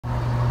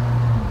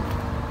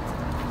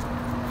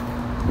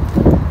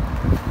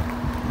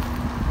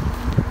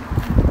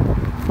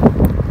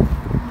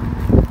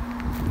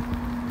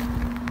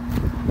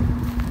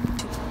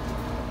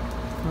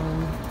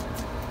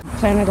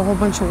planted a whole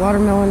bunch of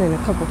watermelon and a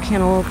couple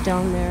cantaloupe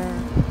down there.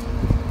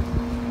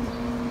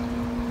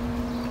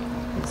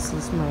 This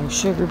is my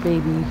sugar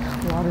baby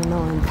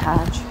watermelon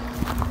patch.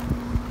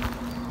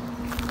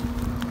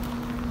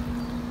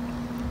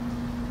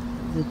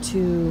 The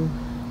two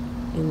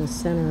in the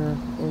center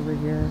over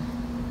here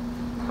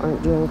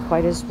aren't doing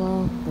quite as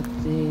well, but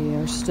they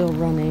are still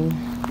running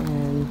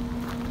and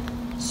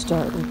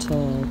starting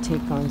to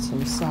take on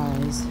some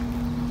size.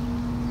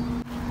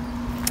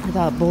 I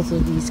thought both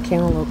of these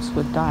cantaloupes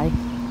would die.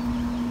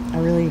 I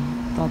really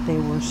thought they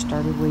were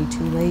started way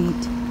too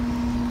late,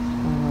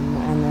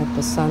 and that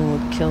the sun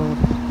would kill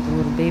the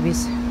little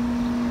babies,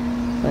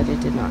 but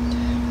it did not.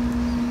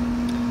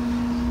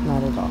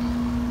 Not at all.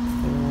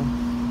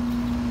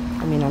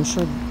 I mean, I'm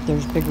sure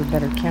there's bigger,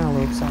 better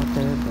cantaloupes out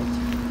there, but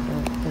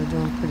they're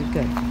doing pretty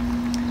good.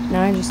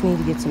 Now I just need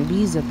to get some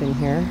bees up in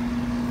here.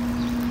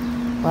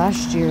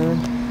 Last year,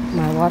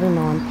 my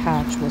watermelon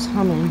patch was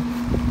humming,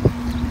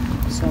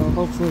 so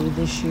hopefully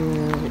this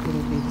year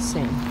it'll be the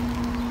same.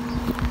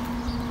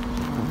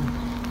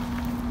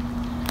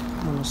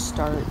 I'm going to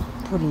start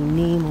putting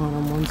neem on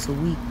them once a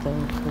week,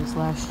 though, because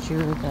last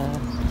year the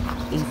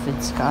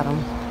aphids got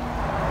them.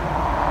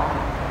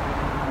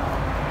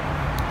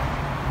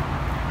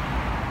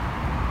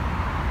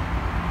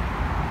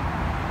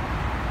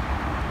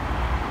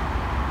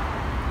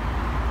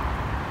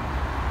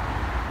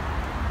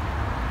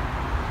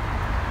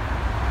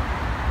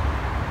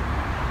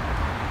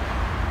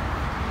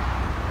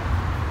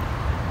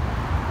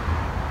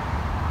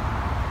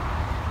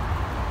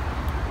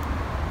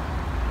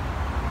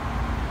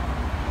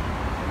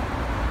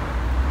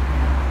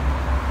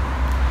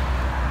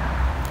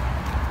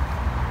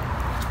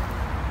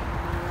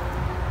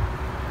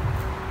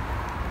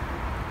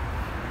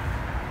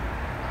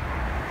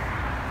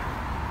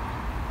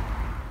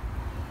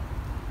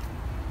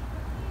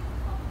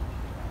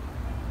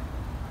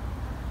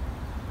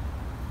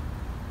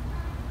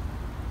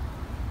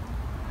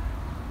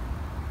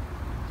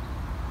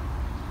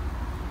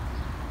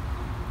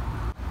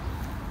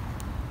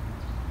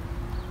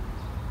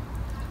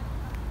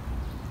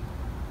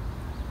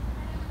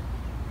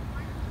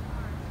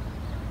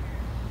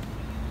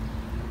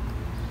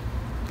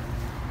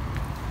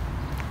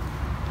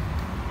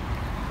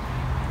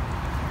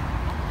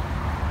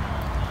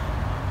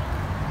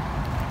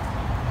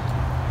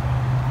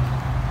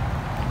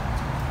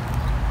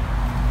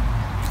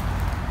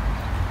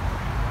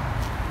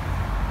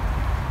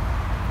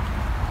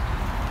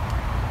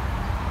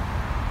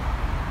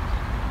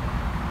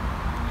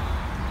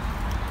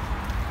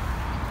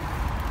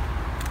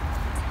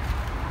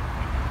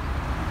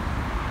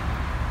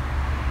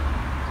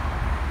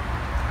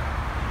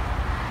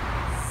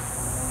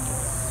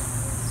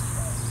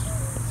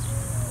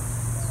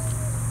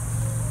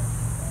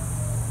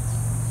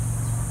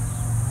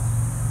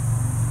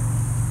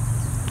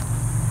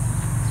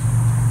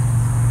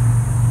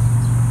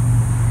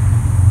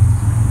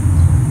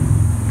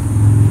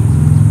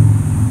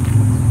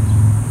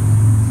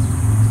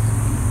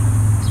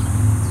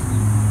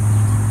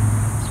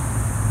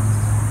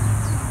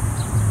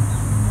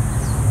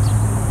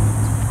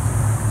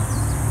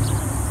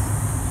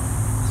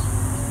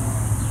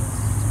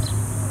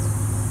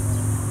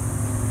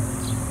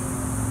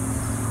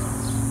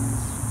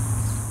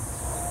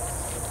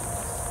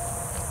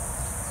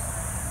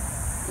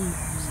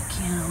 There's a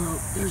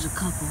cantaloupe. There's a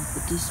couple,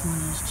 but this one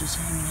is just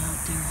hanging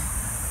out there.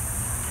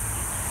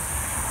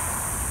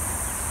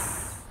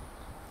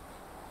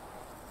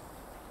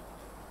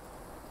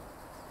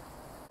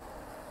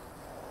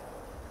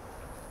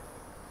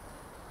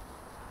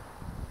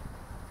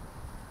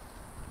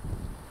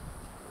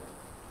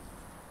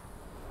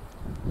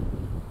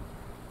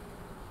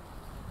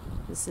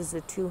 This is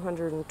a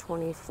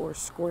 224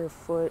 square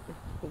foot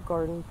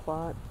garden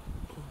plot.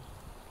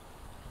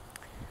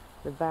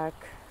 The back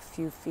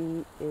few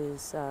feet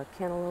is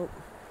cantaloupe.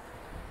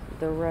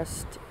 The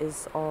rest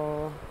is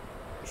all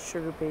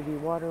sugar baby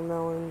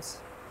watermelons.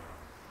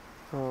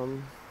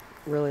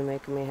 Really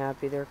making me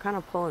happy. They're kind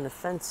of pulling the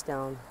fence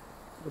down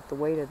with the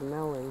weight of the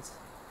melons.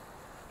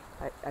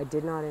 I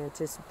did not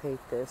anticipate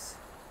this.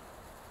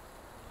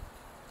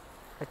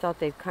 I thought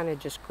they'd kind of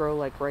just grow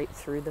like right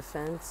through the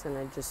fence and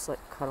I'd just like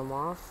cut them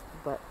off,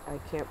 but I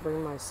can't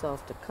bring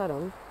myself to cut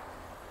them.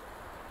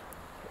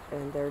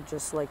 And they're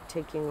just like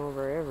taking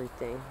over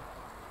everything.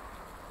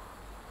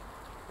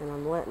 And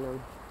I'm letting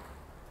them.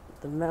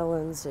 The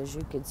melons, as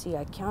you can see,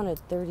 I counted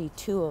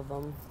 32 of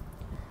them.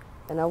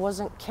 And I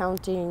wasn't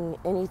counting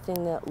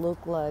anything that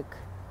looked like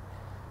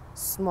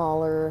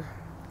smaller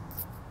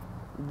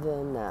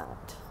than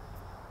that.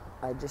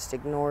 I just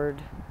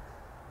ignored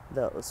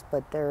those,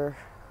 but they're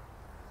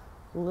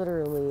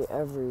literally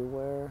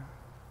everywhere.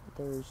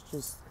 There's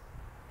just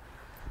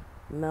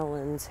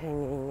melons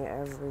hanging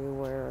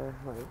everywhere.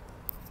 Like,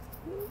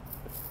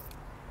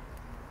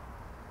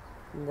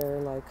 they're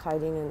like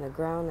hiding in the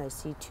ground. I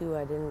see two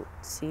I didn't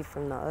see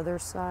from the other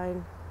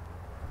side.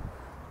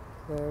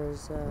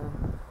 There's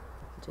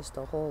just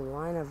a whole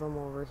line of them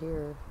over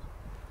here.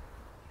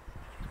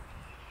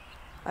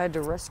 I had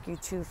to rescue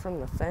two from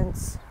the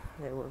fence.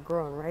 They were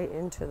growing right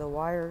into the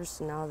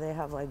wires. Now they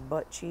have like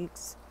butt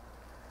cheeks.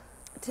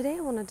 Today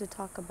I wanted to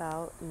talk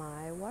about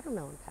my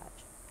watermelon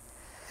patch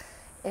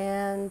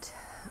and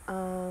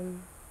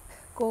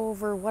go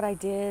over what I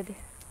did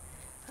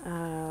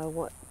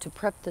to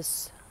prep the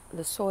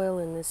soil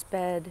in this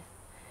bed,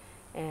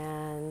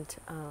 and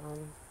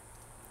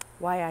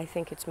why I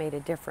think it's made a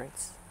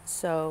difference.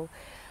 So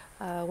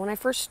when I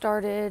first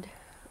started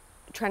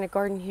trying to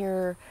garden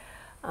here,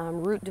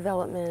 root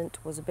development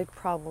was a big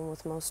problem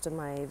with most of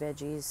my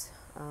veggies.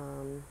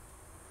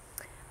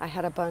 I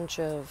had a bunch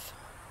of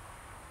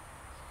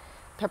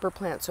pepper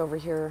plants over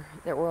here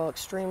that were all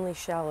extremely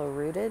shallow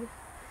rooted,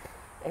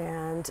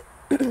 and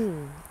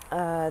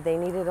they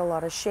needed a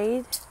lot of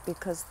shade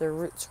because their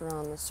roots were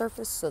on the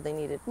surface, so they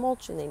needed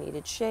mulch and they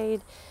needed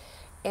shade.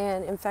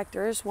 And in fact,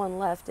 there is one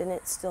left, and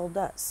it still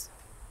does.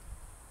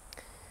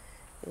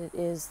 It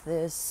is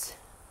this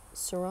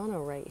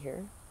serrano right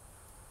here,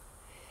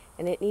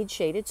 and it needs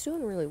shade. It's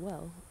doing really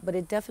well, but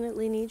it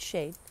definitely needs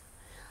shade.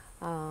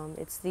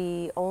 It's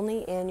the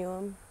only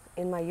annuum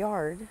in my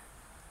yard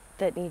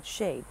that needs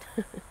shade,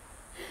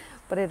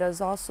 but it is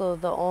also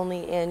the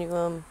only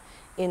annuum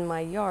in my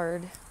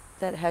yard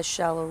that has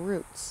shallow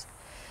roots.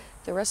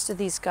 The rest of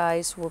these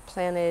guys were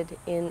planted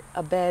in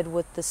a bed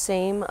with the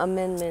same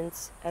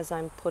amendments as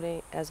I put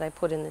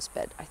in this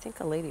bed. I think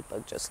a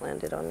ladybug just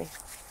landed on me.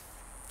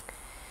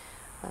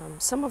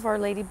 Some of our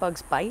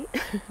ladybugs bite.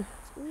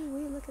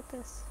 Ooh, look at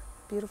this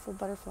beautiful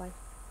butterfly.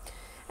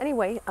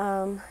 Anyway,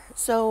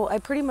 so I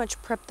pretty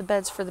much prepped the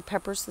beds for the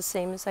peppers the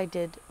same as I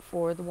did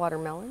for the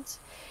watermelons,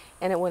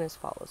 and it went as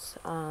follows.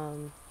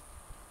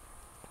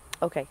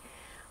 Okay.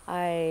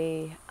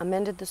 I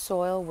amended the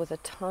soil with a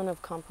ton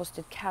of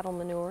composted cattle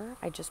manure.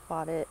 I just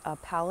bought a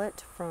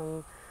pallet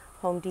from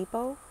Home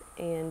Depot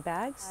in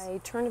bags.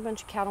 I turned a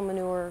bunch of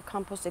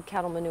composted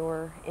cattle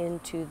manure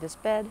into this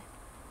bed.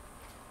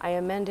 I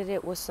amended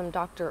it with some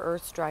Dr.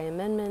 Earth's dry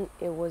amendment.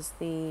 It was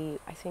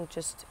I think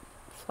just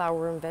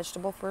flower and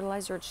vegetable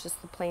fertilizer. It's just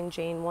the plain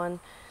Jane one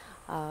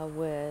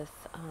with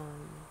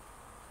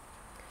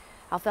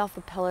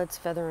alfalfa pellets,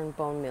 feather, and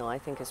bone meal. I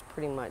think is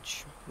pretty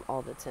much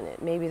all that's in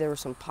it. Maybe there was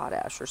some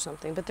potash or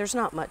something, but there's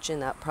not much in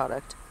that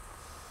product.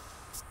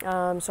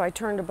 So I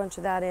turned a bunch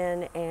of that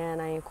in,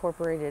 and I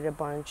incorporated a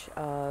bunch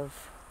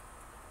of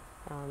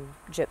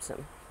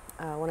gypsum.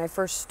 When I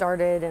first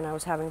started and I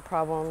was having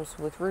problems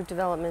with root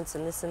developments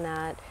and this and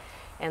that,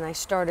 and I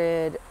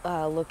started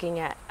I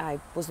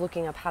was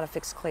looking up how to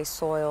fix clay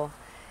soil,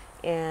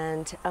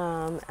 and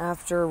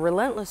after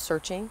relentless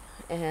searching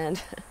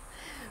and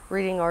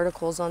reading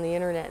articles on the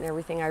internet and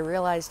everything, I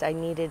realized I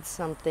needed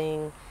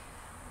something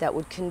that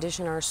would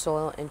condition our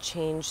soil and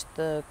change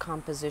the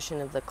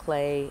composition of the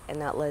clay, and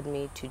that led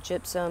me to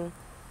gypsum.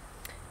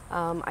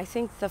 I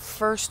think the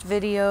first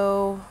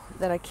video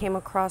that I came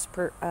across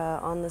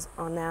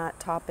on that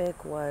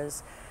topic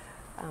was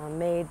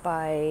made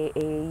by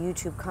a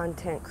YouTube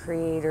content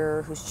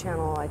creator whose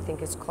channel I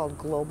think is called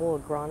Global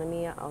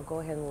Agronomy. I'll go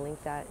ahead and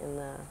link that in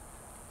the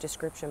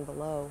description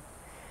below.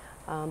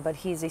 But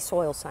he's a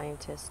soil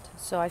scientist,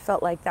 so I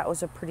felt like that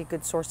was a pretty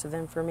good source of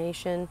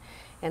information,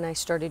 and I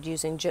started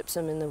using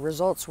gypsum, and the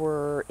results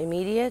were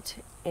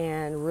immediate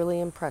and really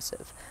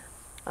impressive.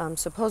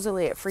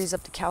 Supposedly it frees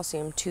up the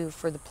calcium too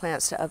for the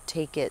plants to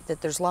uptake it,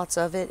 that there's lots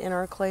of it in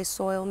our clay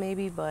soil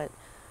maybe, but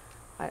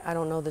I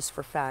don't know this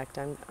for fact.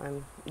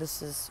 I'm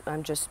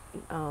just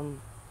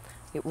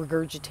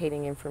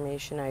regurgitating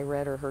information I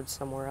read or heard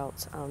somewhere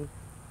else.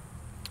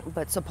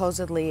 But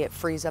supposedly it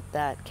frees up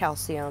that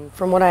calcium.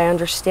 From what I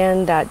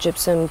understand, that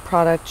gypsum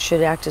product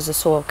should act as a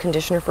soil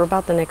conditioner for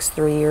about the next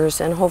 3 years,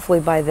 and hopefully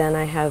by then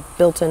I have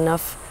built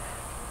enough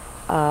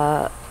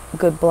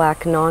good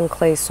black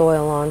non-clay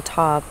soil on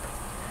top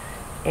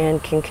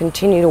and can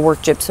continue to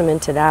work gypsum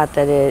into that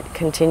it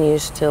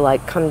continues to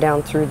like come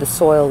down through the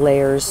soil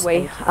layers.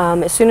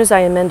 As soon as I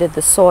amended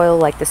the soil,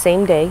 like the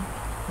same day,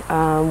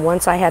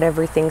 once I had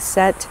everything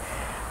set,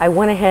 I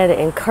went ahead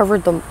and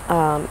covered the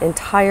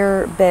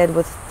entire bed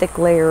with a thick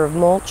layer of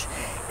mulch,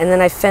 and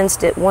then I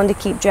fenced it, one, to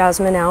keep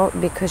Jasmine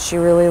out because she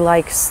really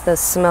likes the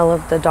smell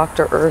of the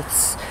Dr.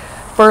 Earth's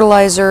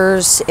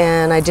fertilizers,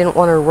 and I didn't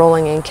want her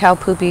rolling in cow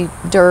poopy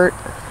dirt.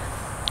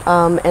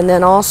 And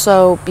then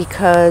also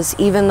because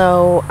even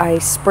though I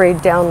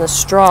sprayed down the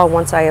straw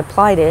once I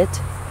applied it,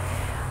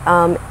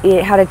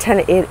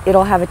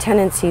 it'll have a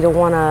tendency to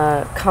want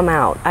to come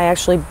out. I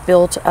actually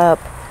built up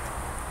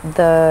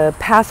the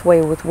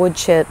pathway with wood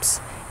chips,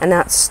 and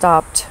that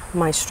stopped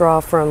my straw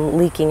from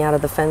leaking out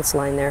of the fence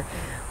line there.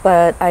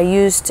 But I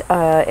used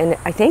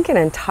I think an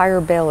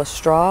entire bale of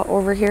straw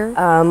over here.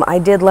 I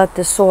did let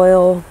the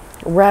soil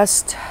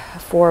rest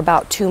for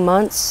about 2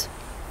 months,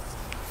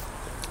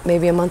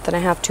 maybe a month and a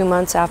half, 2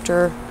 months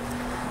after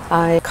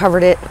I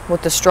covered it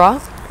with the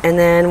straw. And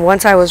then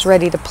once I was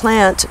ready to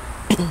plant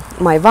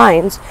my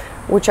vines,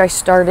 which I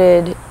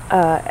started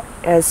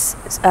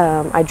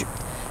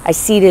I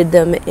seeded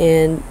them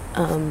in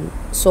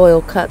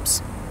soil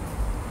cups,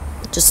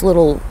 just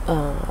little,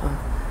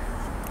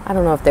 I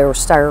don't know if they were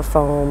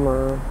styrofoam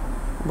or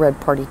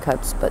red party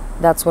cups, but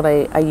that's what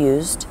I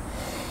used.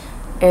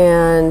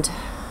 And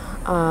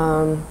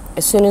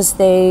as soon as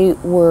they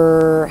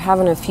were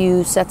having a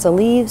few sets of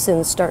leaves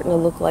and starting to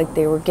look like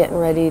they were getting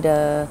ready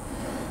to,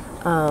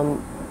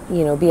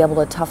 you know, be able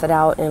to tough it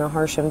out in a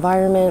harsh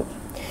environment,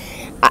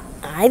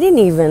 I didn't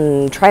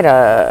even try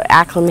to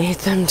acclimate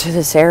them to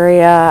this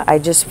area. I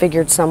just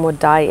figured some would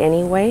die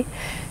anyway.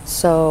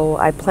 So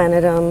I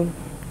planted them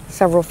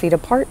several feet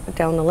apart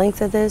down the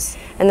length of this.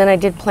 And then I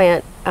did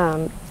plant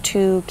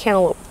 2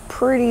 cantaloupe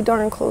pretty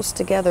darn close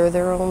together.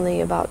 They're only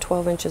about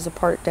 12 inches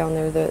apart down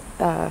there,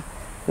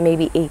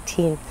 maybe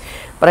 18.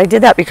 But I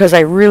did that because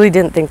I really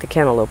didn't think the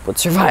cantaloupe would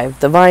survive.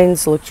 The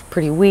vines looked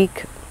pretty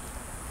weak.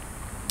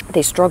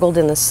 They struggled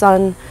in the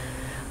sun,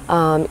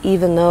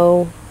 even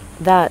though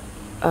that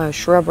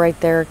shrub right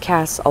there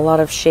casts a lot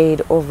of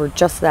shade over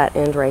just that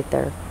end right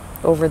there,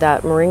 over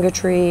that moringa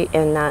tree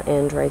and that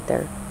end right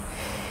there.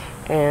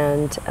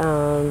 And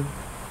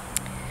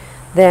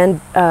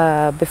then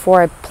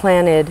before I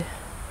planted,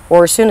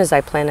 or as soon as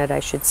I planted,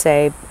 I should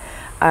say,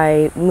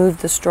 I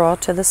moved the straw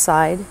to the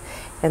side,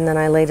 and then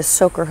I laid a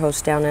soaker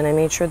hose down, and I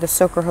made sure the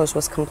soaker hose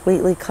was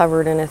completely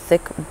covered in a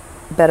thick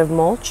bed of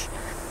mulch,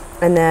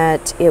 and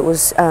that it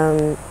was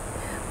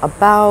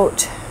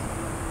about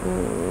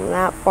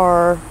that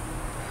far,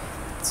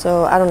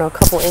 so I don't know, a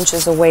couple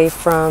inches away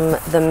from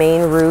the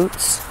main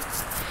roots,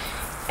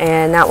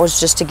 and that was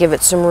just to give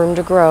it some room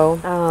to grow.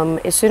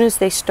 As soon as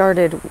they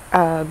started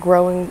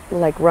growing,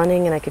 like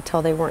running, and I could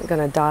tell they weren't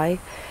going to die,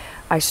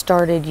 I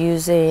started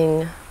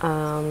using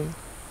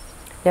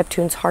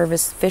Neptune's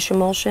Harvest fish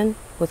emulsion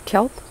with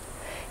kelp,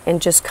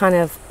 and just kind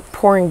of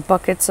pouring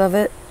buckets of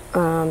it,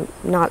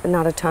 not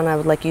a ton. I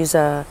would like use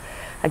a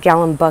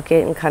gallon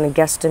bucket and kind of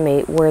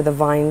guesstimate where the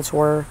vines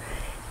were,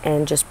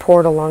 and just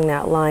poured along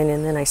that line,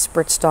 and then I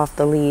spritzed off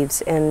the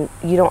leaves. And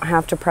you don't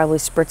have to probably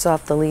spritz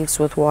off the leaves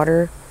with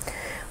water,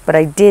 but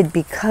I did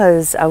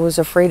because I was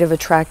afraid of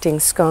attracting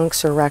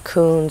skunks or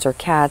raccoons or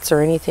cats or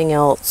anything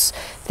else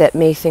that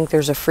may think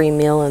there's a free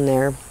meal in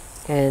there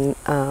and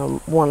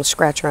want to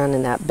scratch around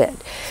in that bed.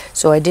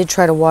 So I did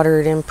try to water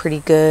it in pretty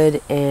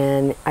good,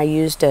 and I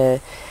used I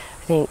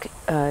think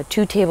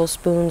 2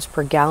 tablespoons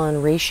per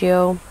gallon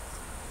ratio.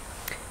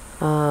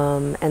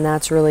 And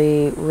that's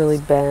really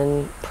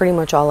been pretty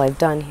much all I've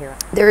done here.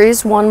 There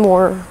is one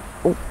more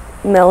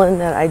melon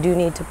that I do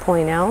need to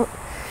point out,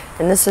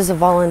 and this is a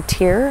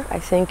volunteer. I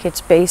think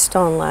it's based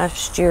on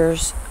last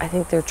year's, I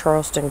think they're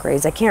Charleston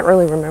grades. I can't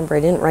really remember, I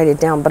didn't write it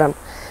down, but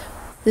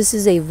this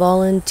is a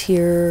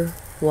volunteer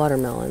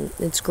watermelon.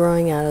 It's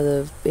growing out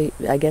of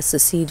I guess the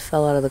seed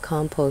fell out of the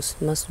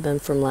compost. Must have been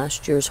from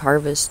last year's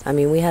harvest. I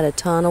mean, we had a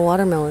ton of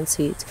watermelon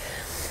seeds.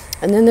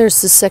 And then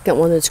there's the second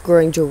one that's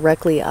growing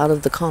directly out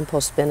of the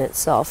compost bin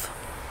itself.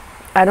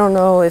 I don't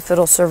know if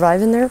it'll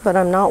survive in there, but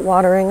I'm not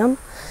watering them,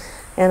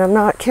 and I'm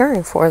not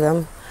caring for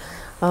them.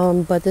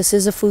 But this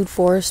is a food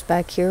forest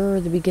back here, or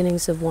the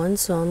beginnings of one,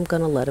 so I'm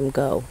going to let them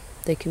go.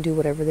 They can do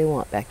whatever they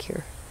want back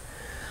here.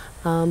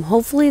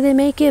 Hopefully they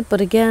make it,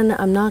 but again,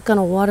 I'm not going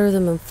to water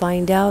them and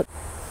find out.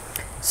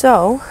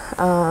 So,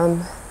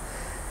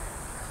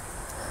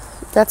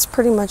 that's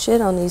pretty much it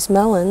on these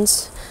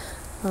melons.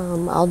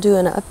 I'll do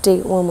an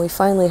update when we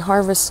finally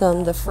harvest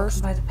them. The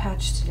first by the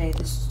patch today.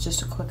 This is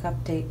just a quick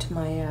update to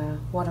my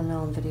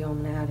watermelon video.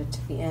 I'm going to add it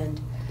to the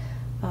end.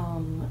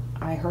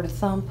 I heard a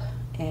thump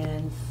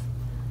and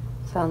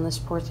found this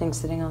poor thing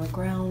sitting on the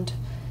ground,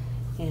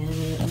 and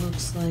it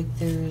looks like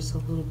there's a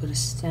little bit of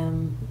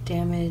stem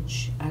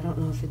damage. I don't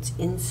know if it's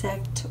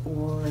insect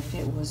or if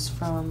it was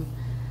from,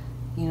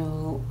 you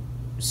know,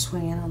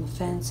 swinging on the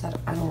fence.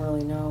 I don't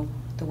really know.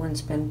 The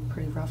wind's been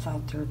pretty rough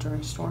out there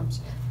during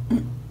storms.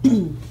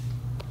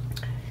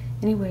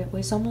 Anyway, it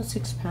weighs almost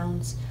 6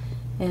 pounds,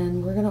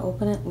 and we're going to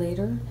open it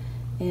later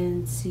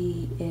and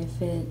see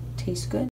if it tastes good.